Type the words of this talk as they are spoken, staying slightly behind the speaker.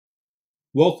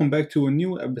Welcome back to a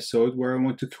new episode where I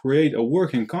want to create a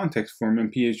working contact form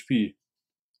in PHP.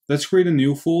 Let's create a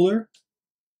new folder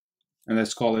and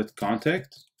let's call it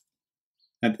contact.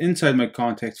 And inside my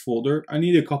contact folder, I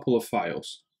need a couple of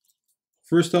files.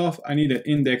 First off, I need an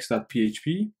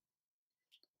index.php.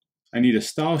 I need a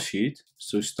style sheet,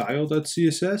 so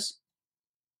style.css.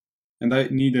 And I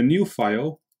need a new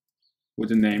file with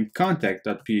the name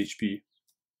contact.php.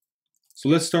 So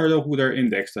let's start off with our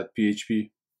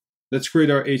index.php. Let's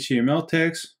create our HTML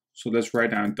tags. So let's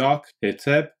write down doc, hit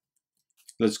tab.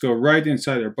 Let's go right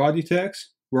inside our body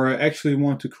tags, where I actually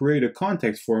want to create a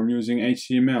contact form using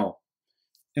HTML.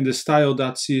 In the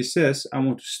style.css, I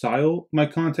want to style my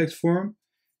contact form.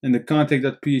 In the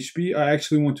contact.php, I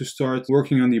actually want to start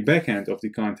working on the backend of the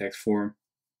contact form.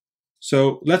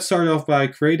 So let's start off by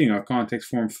creating our contact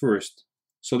form first.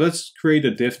 So let's create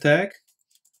a div tag.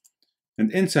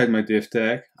 And inside my div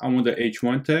tag, I want the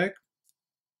h1 tag.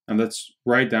 And let's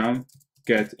write down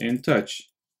get in touch.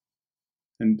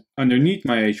 And underneath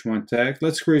my h1 tag,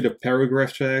 let's create a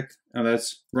paragraph tag and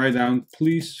let's write down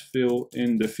please fill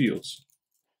in the fields.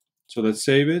 So let's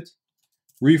save it,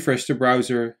 refresh the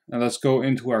browser, and let's go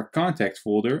into our contact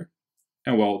folder.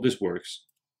 And well, this works.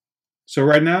 So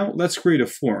right now, let's create a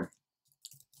form.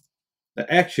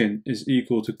 The action is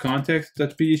equal to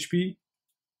contact.php.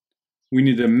 We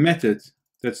need a method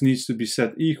that needs to be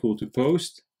set equal to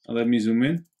post. And let me zoom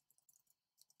in.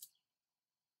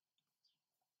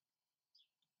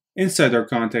 Inside our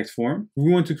contact form,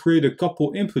 we want to create a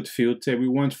couple input fields that we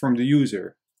want from the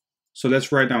user. So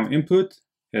let's write down input,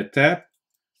 hit tab.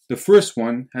 The first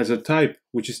one has a type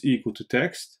which is equal to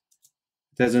text.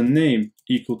 It has a name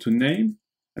equal to name,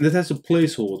 and it has a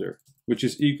placeholder which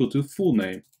is equal to full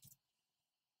name.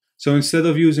 So instead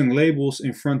of using labels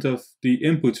in front of the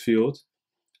input field,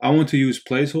 I want to use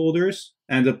placeholders,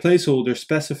 and the placeholder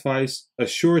specifies a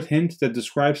short hint that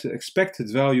describes the expected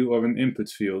value of an input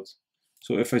field.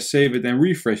 So if I save it and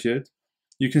refresh it,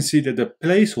 you can see that the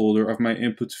placeholder of my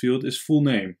input field is full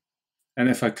name. And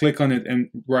if I click on it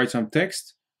and write some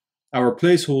text, our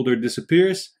placeholder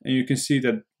disappears and you can see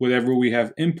that whatever we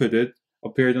have inputted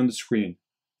appeared on the screen.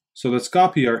 So let's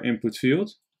copy our input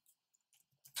field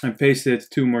and paste it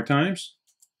 2 more times.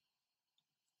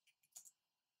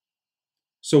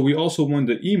 So we also want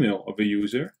the email of a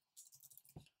user,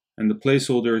 and the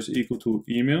placeholder is equal to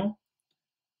email.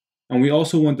 And we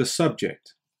also want the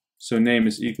subject. So name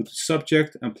is equal to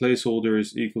subject and placeholder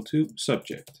is equal to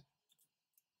subject.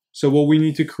 So what we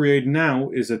need to create now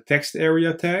is a text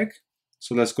area tag.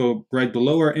 So let's go right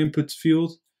below our input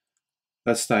field.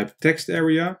 Let's type text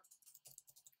area,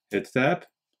 hit tab.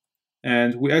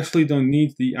 And we actually don't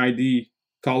need the ID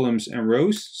columns and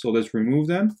rows, so let's remove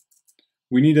them.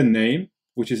 We need a name,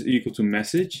 which is equal to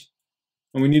message.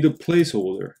 And we need a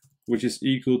placeholder, which is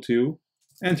equal to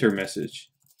enter message.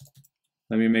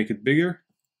 Let me make it bigger.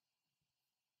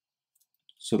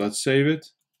 So let's save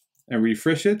it and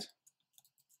refresh it.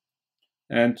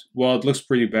 And well, it looks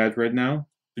pretty bad right now,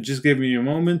 but just give me a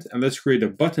moment and let's create a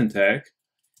button tag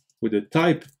with a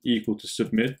type equal to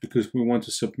submit because we want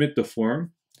to submit the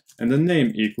form, and the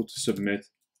name equal to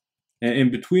submit. And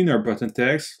in between our button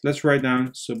tags, let's write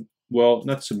down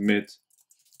not submit,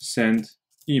 send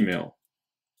email.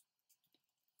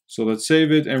 So let's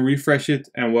save it and refresh it,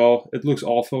 and well, it looks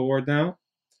awful right now.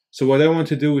 So what I want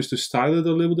to do is to style it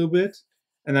a little bit,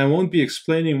 and I won't be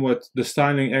explaining what the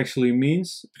styling actually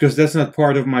means, because that's not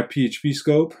part of my PHP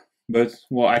scope, but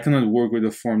well, I cannot work with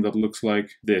a form that looks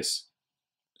like this.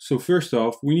 So first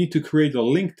off, we need to create a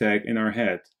link tag in our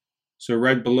head. So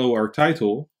right below our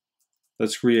title,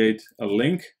 let's create a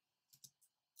link,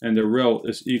 and the rel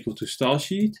is equal to style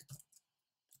sheet.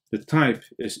 The type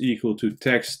is equal to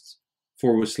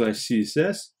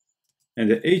text/CSS,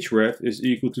 and the href is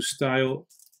equal to style.css.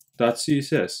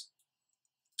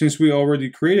 Since we already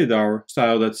created our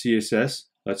style.css,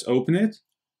 let's open it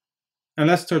and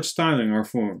let's start styling our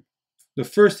form. The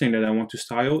first thing that I want to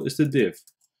style is the div.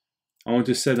 I want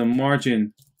to set a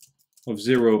margin of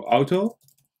 0 auto,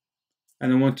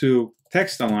 and I want to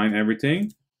text align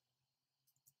everything.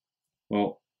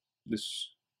 Well, this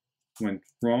went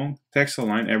wrong. Text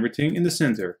align everything in the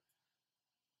center.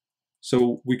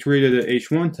 So we created a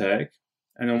h1 tag,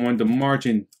 and I want the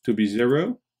margin to be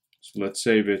 0. So let's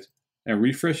save it and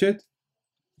refresh it.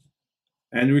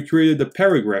 And we created the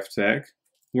paragraph tag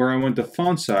where I want the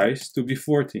font size to be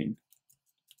 14.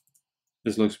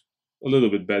 This looks a little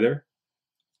bit better.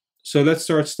 So let's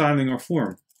start styling our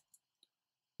form.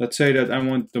 Let's say that I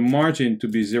want the margin to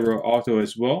be 0 auto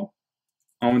as well.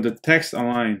 I want the text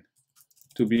align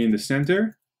to be in the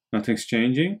center. Nothing's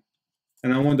changing.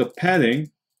 And I want the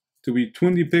padding to be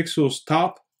 20 pixels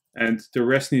top and the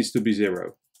rest needs to be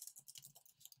 0.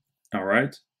 All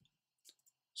right.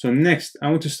 So next, I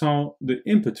want to style the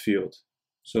input field.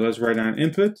 So let's write down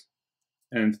input,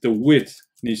 and the width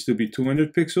needs to be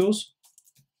 200 pixels.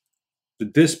 The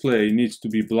display needs to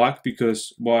be black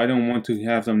because, well, I don't want to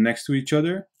have them next to each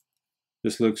other.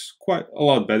 This looks quite a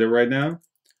lot better right now.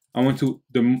 I want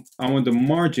the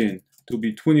margin to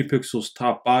be 20 pixels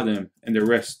top bottom and the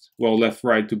rest, well, left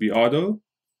right to be auto.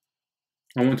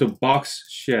 I want a box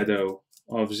shadow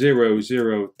of 0,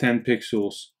 0, 10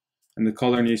 pixels, and the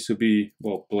color needs to be,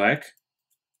 well, black.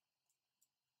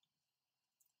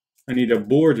 I need a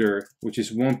border which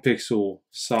is 1 pixel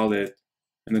solid,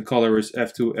 and the color is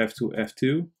F2, F2,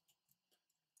 F2.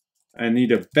 I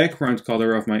need a background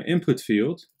color of my input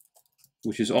field,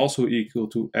 which is also equal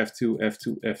to F2,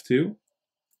 F2, F2.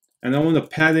 And I want a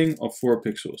padding of 4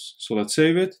 pixels. So let's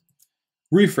save it,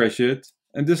 refresh it,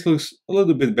 and this looks a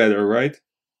little bit better, right?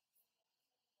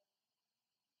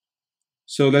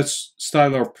 So let's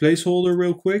style our placeholder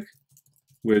real quick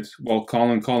with, well,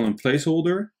 colon,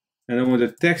 placeholder. And I want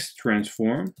the text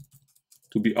transform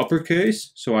to be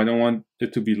uppercase, so I don't want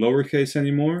it to be lowercase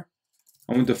anymore.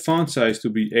 I want the font size to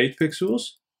be 8 pixels,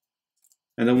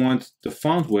 and I want the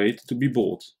font weight to be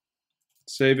bold.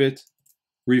 Save it,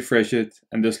 refresh it,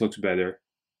 and this looks better.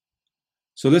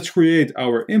 So let's create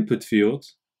our input field,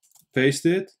 paste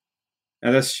it,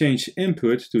 and let's change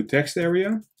input to text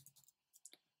area.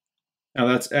 And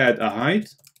let's add a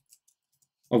height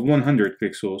of 100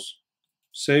 pixels.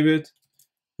 Save it,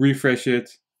 refresh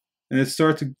it, and it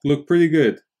starts to look pretty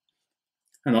good.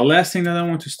 And the last thing that I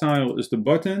want to style is the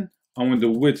button. I want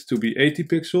the width to be 80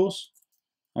 pixels.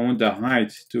 I want the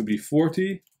height to be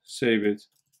 40. Save it,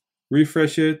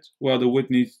 refresh it. Well, the width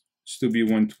needs to be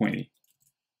 120.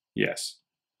 Yes.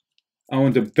 I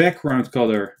want the background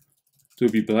color to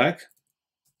be black.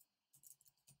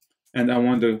 And I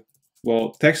want the,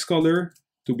 well, text color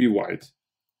to be white.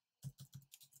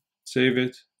 Save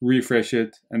it, refresh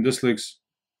it, and this looks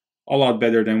a lot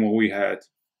better than what we had.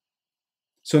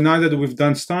 So now that we've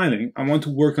done styling, I want to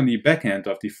work on the back end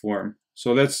of the form.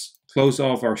 So let's close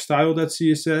off our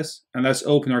style.css and let's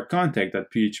open our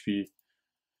contact.php.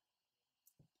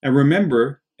 And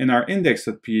remember, in our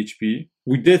index.php,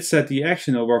 we did set the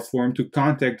action of our form to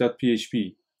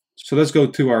contact.php. So let's go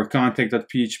to our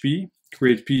contact.php,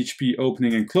 create PHP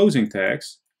opening and closing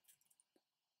tags.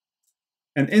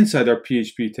 And inside our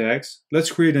PHP tags,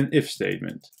 let's create an if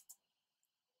statement.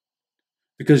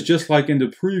 Because just like in the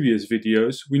previous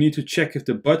videos, we need to check if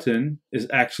the button is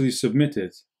actually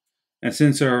submitted. And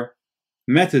since our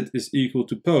method is equal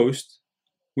to post,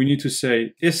 we need to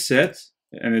say is set,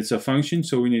 and it's a function,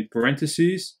 so we need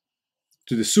parentheses,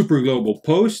 to the super global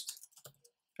post,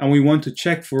 and we want to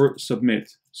check for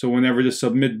submit. So whenever the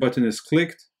submit button is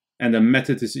clicked and the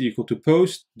method is equal to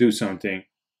post, do something.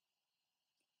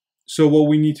 So what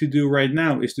we need to do right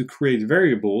now is to create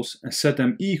variables and set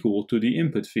them equal to the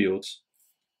input fields.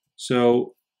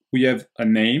 So we have a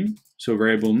name, so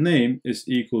variable name is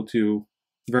equal to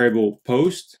variable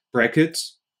post,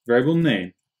 brackets, variable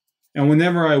name. And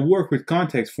whenever I work with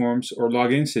contact forms or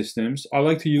login systems, I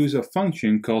like to use a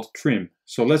function called trim.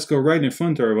 So let's go right in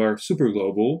front of our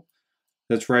superglobal.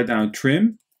 Let's write down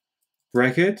trim,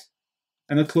 bracket,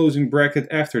 and a closing bracket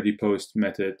after the post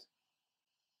method.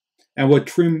 And what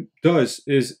trim does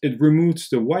is it removes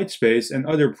the white space and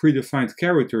other predefined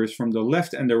characters from the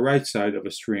left and the right side of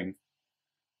a string.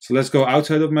 So let's go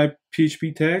outside of my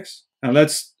PHP tags, and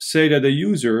let's say that the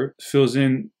user fills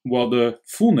in, well, the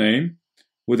full name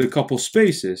with a couple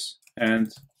spaces,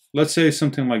 and let's say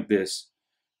something like this.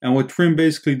 And what trim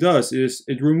basically does is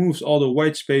it removes all the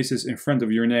white spaces in front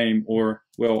of your name, or,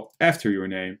 well, after your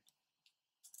name.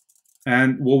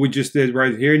 And what we just did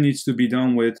right here needs to be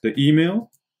done with the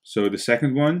email. So the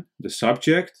second one, the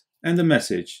subject, and the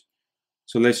message.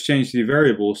 So let's change the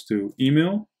variables to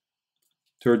email,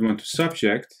 third one to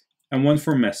subject, and one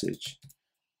for message.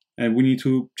 And we need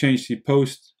to change the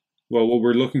post, well, what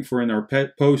we're looking for in our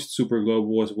post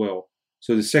superglobal as well.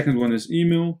 So the second one is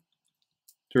email,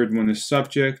 third one is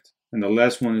subject, and the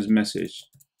last one is message.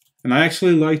 And I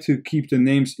actually like to keep the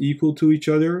names equal to each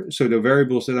other, so the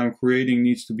variables that I'm creating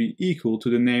needs to be equal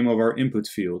to the name of our input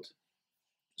field.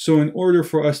 So in order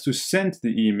for us to send the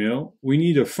email, we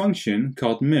need a function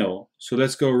called mail. So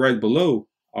let's go right below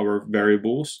our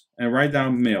variables and write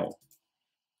down mail.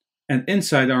 And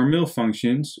inside our mail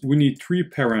functions, we need 3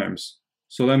 params.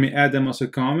 So let me add them as a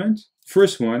comment.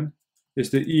 First one is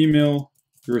the email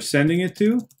you're sending it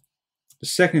to. The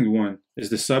second one is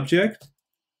the subject.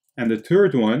 And the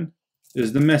third one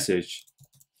is the message.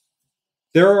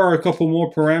 There are a couple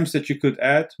more params that you could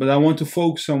add, but I want to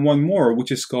focus on one more,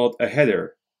 which is called a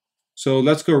header. So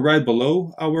let's go right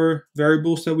below our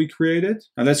variables that we created.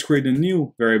 And let's create a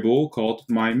new variable called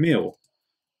mymail.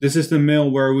 This is the mail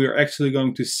where we are actually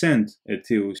going to send it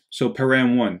to. So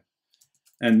param1.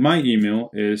 And my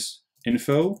email is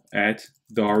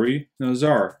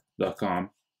info@darinazar.com.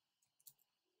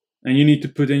 And you need to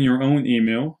put in your own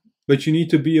email, but you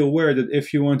need to be aware that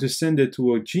if you want to send it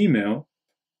to a Gmail,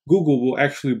 Google will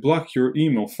actually block your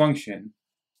email function.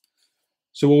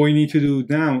 So what we need to do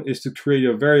now is to create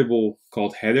a variable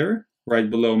called header right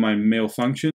below my mail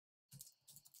function.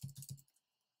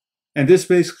 And this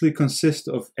basically consists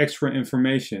of extra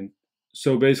information.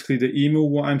 So basically the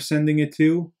email I'm sending it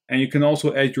to, and you can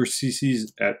also add your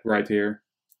CCs right here.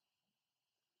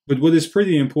 But what is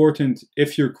pretty important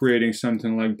if you're creating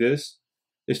something like this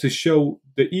is to show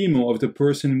the email of the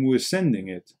person who is sending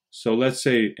it. So let's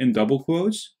say in double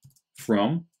quotes,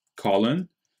 from, colon,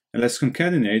 and let's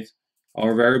concatenate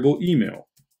our variable email.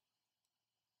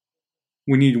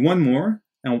 We need one more,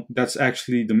 and that's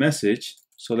actually the message.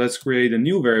 So let's create a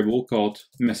new variable called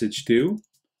message2.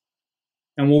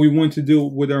 And what we want to do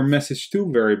with our message2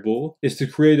 variable is to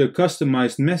create a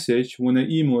customized message when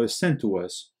an email is sent to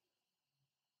us.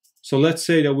 So let's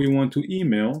say that we want to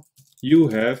email, you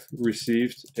have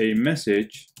received a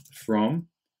message from,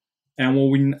 and what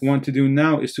we want to do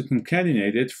now is to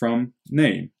concatenate it from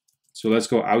name. So let's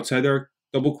go outside our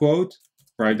double quote,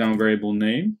 write down variable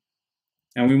name,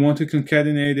 and we want to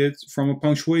concatenate it from a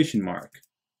punctuation mark.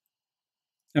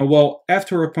 And well,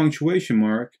 after a punctuation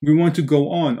mark, we want to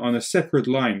go on a separate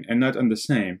line and not on the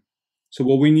same. So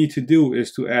what we need to do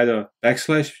is to add a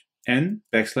 \n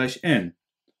 \n.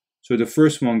 So the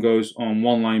first one goes on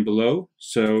one line below.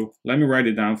 So let me write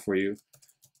it down for you.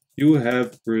 You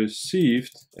have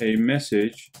received a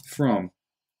message from.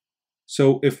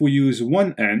 So if we use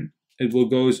one n, it will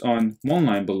goes on one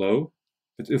line below.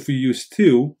 But if we use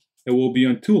two, it will be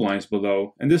on two lines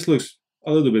below. And this looks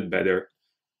a little bit better.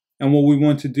 And what we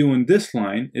want to do in this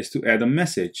line is to add a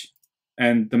message.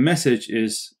 And the message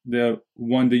is the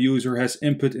one the user has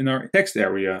input in our text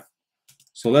area.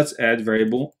 So let's add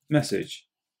variable message.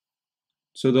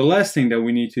 So the last thing that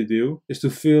we need to do is to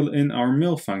fill in our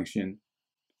mail function.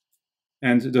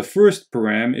 And the first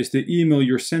param is the email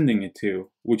you're sending it to,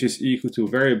 which is equal to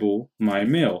variable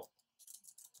mymail.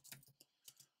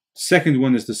 Second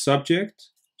one is the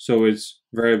subject, so it's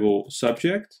variable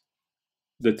subject.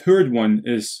 The third one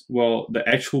is, well, the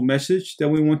actual message that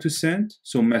we want to send,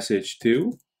 so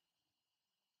message2.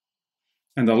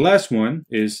 And the last one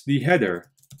is the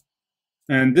header.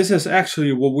 And this is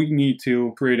actually what we need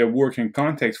to create a working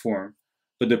contact form.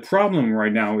 But the problem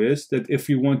right now is that if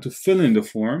we want to fill in the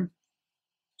form,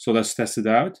 so let's test it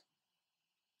out.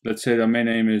 Let's say that my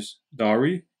name is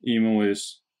Dari, email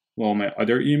is, well, my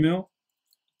other email.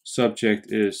 Subject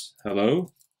is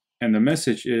hello. And the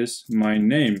message is, my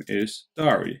name is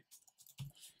Dari.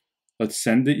 Let's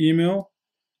send the email.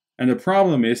 And the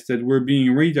problem is that we're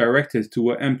being redirected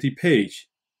to an empty page.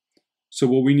 So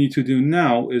what we need to do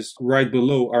now is right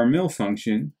below our mail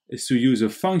function is to use a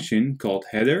function called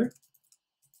header.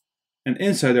 And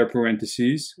inside our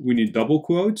parentheses, we need double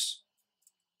quotes.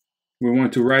 We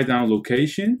want to write down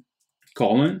location,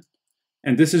 colon.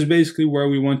 And this is basically where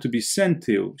we want to be sent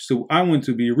to. So I want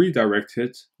to be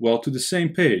redirected, well, to the same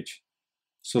page.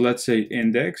 So let's say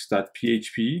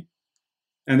index.php.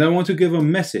 And I want to give a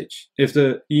message if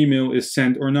the email is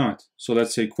sent or not. So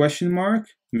let's say question mark,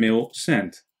 mail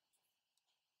sent.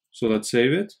 So let's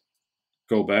save it,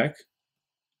 go back.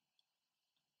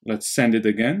 Let's send it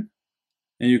again.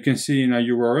 And you can see in our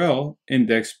URL,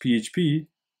 index.php,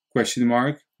 question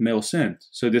mark, mail sent.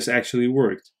 So this actually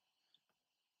worked.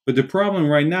 But the problem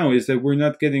right now is that we're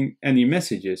not getting any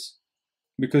messages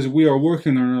because we are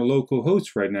working on a local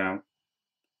host right now.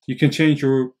 You can change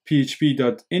your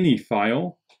php.ini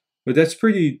file, but that's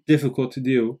pretty difficult to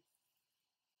do.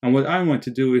 And what I want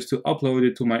to do is to upload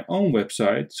it to my own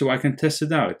website so I can test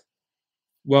it out.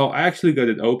 Well, I actually got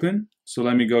it open. So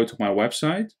let me go to my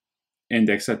website,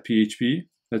 index.php.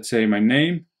 Let's say my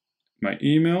name, my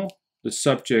email, the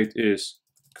subject is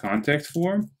contact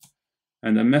form,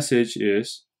 and the message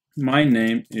is my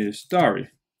name is Dari.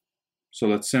 So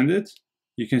let's send it.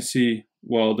 You can see,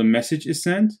 well, the message is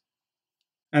sent,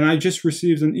 and I just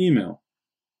received an email.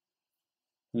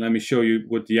 Let me show you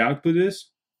what the output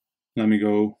is. Let me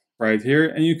go right here,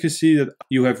 and you can see that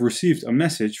you have received a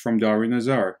message from Dari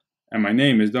Nazar, and my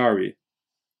name is Dari.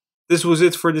 This was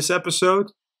it for this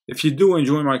episode. If you do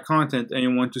enjoy my content and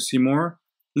you want to see more,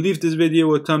 leave this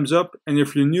video a thumbs up, and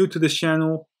if you're new to this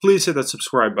channel, please hit that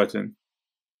subscribe button.